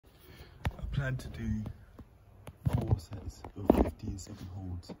plan to do 4 sets of 15-second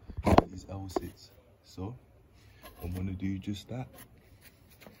holds at these L6. So I'm gonna do just that.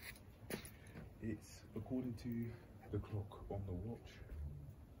 It's according to the clock on the watch,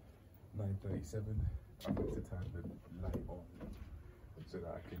 9:37. I like to turn the light on so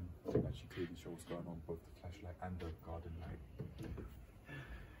that I can actually clearly show what's going on, both the flashlight and the garden light.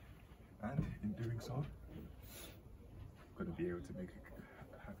 And in doing so, I'm gonna be able to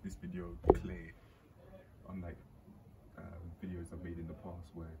have this video clear, unlike videos I've made in the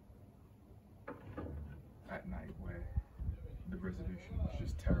past where at night where the resolution was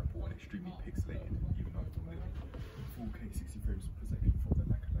just terrible and extremely pixelated, even though I'm filming 4K 60 frames per second from the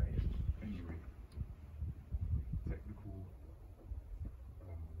lack of light. Anyway, technical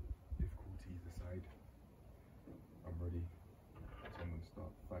difficulties aside, I'm ready. So I'm going to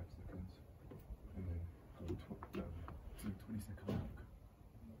start 5 seconds and then go to the 20-second mark.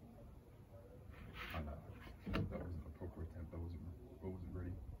 And that wasn't a proper attempt. I wasn't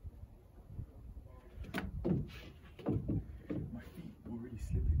ready. My feet were really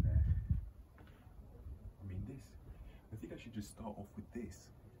slipping there. I mean, I think I should just start off with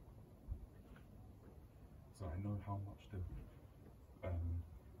this, so I know how much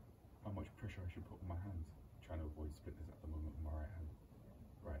pressure I should put on my hands. I'm trying to avoid splinters at the moment on my right hand.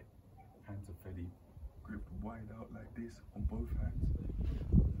 Right, hands are fairly gripped wide out like this on both hands,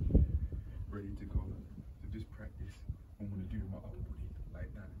 ready to go. So just practice. I'm going to do my upper body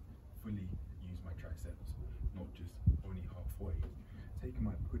like that, fully use my triceps, not just only halfway. Taking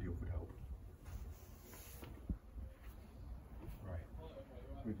my hoodie off would help. Right,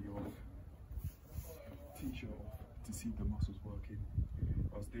 hoodie off, t-shirt off to see the muscles working.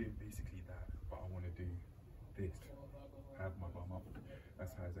 I was doing basically that, but I want to do this. Have my bum up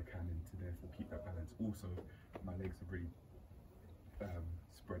as high as I can and to therefore keep that balance. Also, my legs are really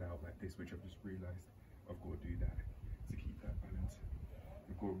spread out like this, which I've just realised I've got to do that to keep that balance.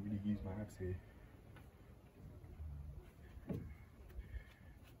 I've got to really use my abs here.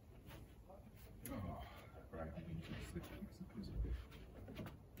 Oh, right, I'm going to slip it, I suppose.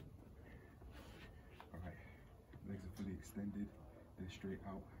 Alright, legs are fully extended, they're straight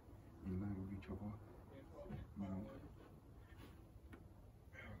out, in line with each other. Now,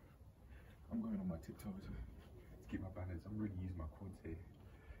 I'm going on my tiptoes to keep my balance. I'm really using my quads here.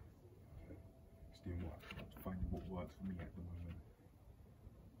 Just doing finding what works for me at the moment.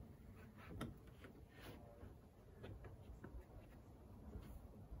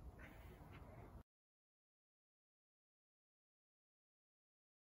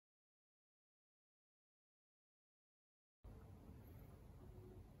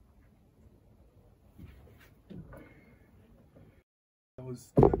 That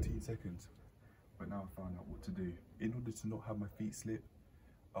was 13 seconds, but now I found out what to do. In order to not have my feet slip,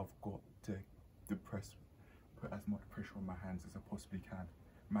 I've got to put as much pressure on my hands as I possibly can,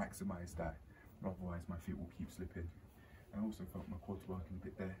 maximize that, otherwise my feet will keep slipping. I also felt my quads working a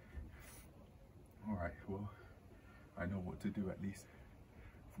bit there. Alright, well, I know what to do at least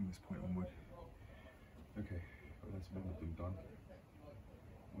from this point onward. Okay, well, that's one of them done.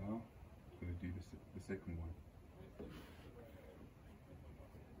 Now, I'm going to do the second one.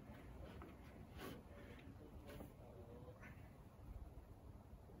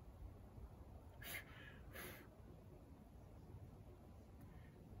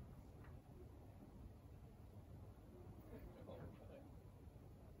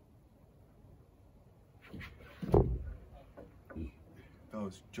 That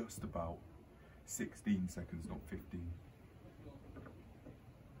was just about 16 seconds, not 15.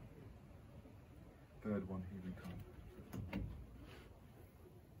 Third one, here we come.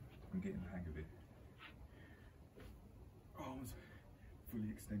 I'm getting the hang of it. Arms fully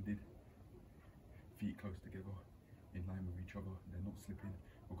extended, feet close together, in line with each other. They're not slipping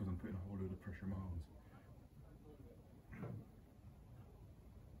because I'm putting a whole load of pressure on my arms.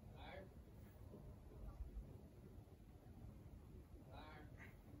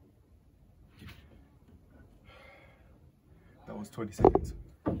 That was 20 seconds.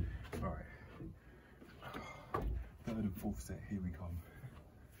 Alright. Third and fourth set, here we come.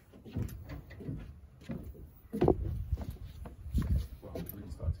 Well, I'm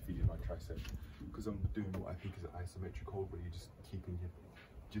really starting to feel it in my tricep because I'm doing what I think is an isometric hold where you're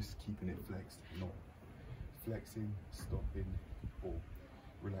just keeping it flexed, not flexing, stopping, or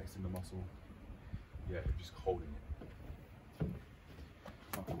relaxing the muscle. Yeah, just holding it.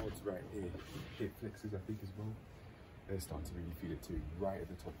 My quads right here, hip flexors I think as well. They're starting to really feel it too, right at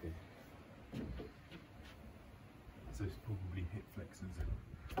the top here. So it's probably hip flexors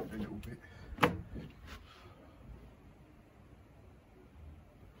a little bit.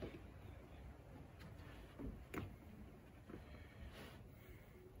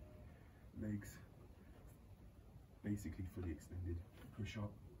 legs basically fully extended. Push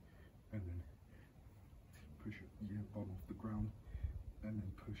up and then push your bum off the ground and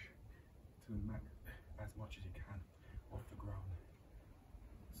then push to the max as much as you can off the ground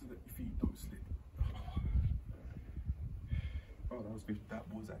so that your feet don't slip. Oh, that was good. That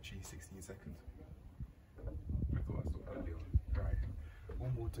was actually 16 seconds. I thought I stopped earlier. Right,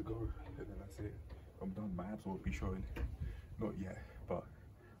 one more to go and then that's it. I'm done. My abs won't be showing, not yet, but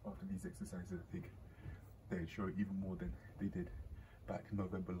after these exercises I think they'd show even more than they did back in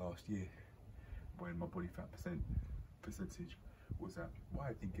November last year when my body fat percentage was at what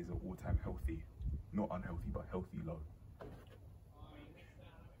I think is an all-time healthy, not unhealthy, but healthy low.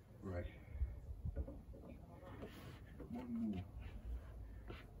 Right. One more.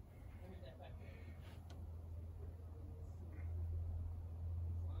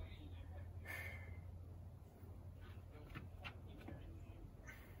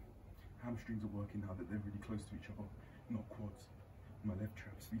 Hamstrings are working now that they're really close to each other, not quads. My left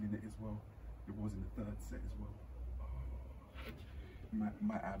trap's feeling it as well. It was in the third set as well.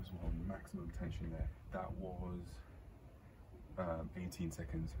 My abs were on maximum tension there. That was 18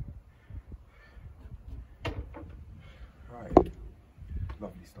 seconds. Right,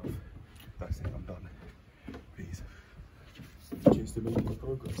 lovely stuff. That's it, I'm done. Peace. Cheers to making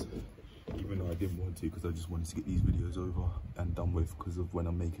progress. Even though I didn't want to, because I just wanted to get these videos over and done with because of when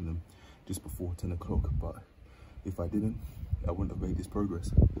I'm making them just before 10 o'clock. But if I didn't, I wouldn't have made this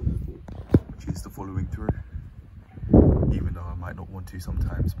progress. Cheers to following through. Even though I might not want to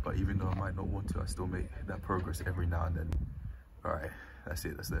sometimes, but even though I might not want to, I still make that progress every now and then. Alright, that's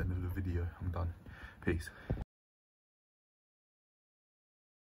it. That's the end of the video. I'm done. Peace.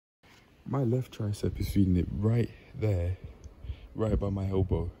 My left tricep is feeling it right there, right by my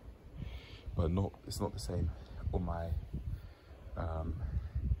elbow, but it's not the same on my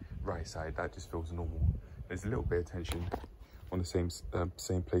right side. That just feels normal. There's a little bit of tension on the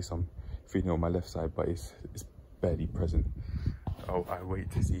same place I'm feeling on my left side, but it's barely present. I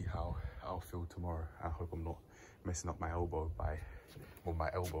wait to see how I'll feel tomorrow. I hope I'm not messing up my elbow my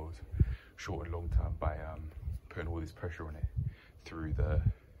elbows short and long term by putting all this pressure on it through the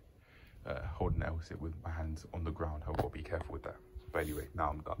holding the L-sit with my hands on the ground. I've got to be careful with that. But anyway, now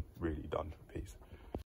I'm done, really done. Peace.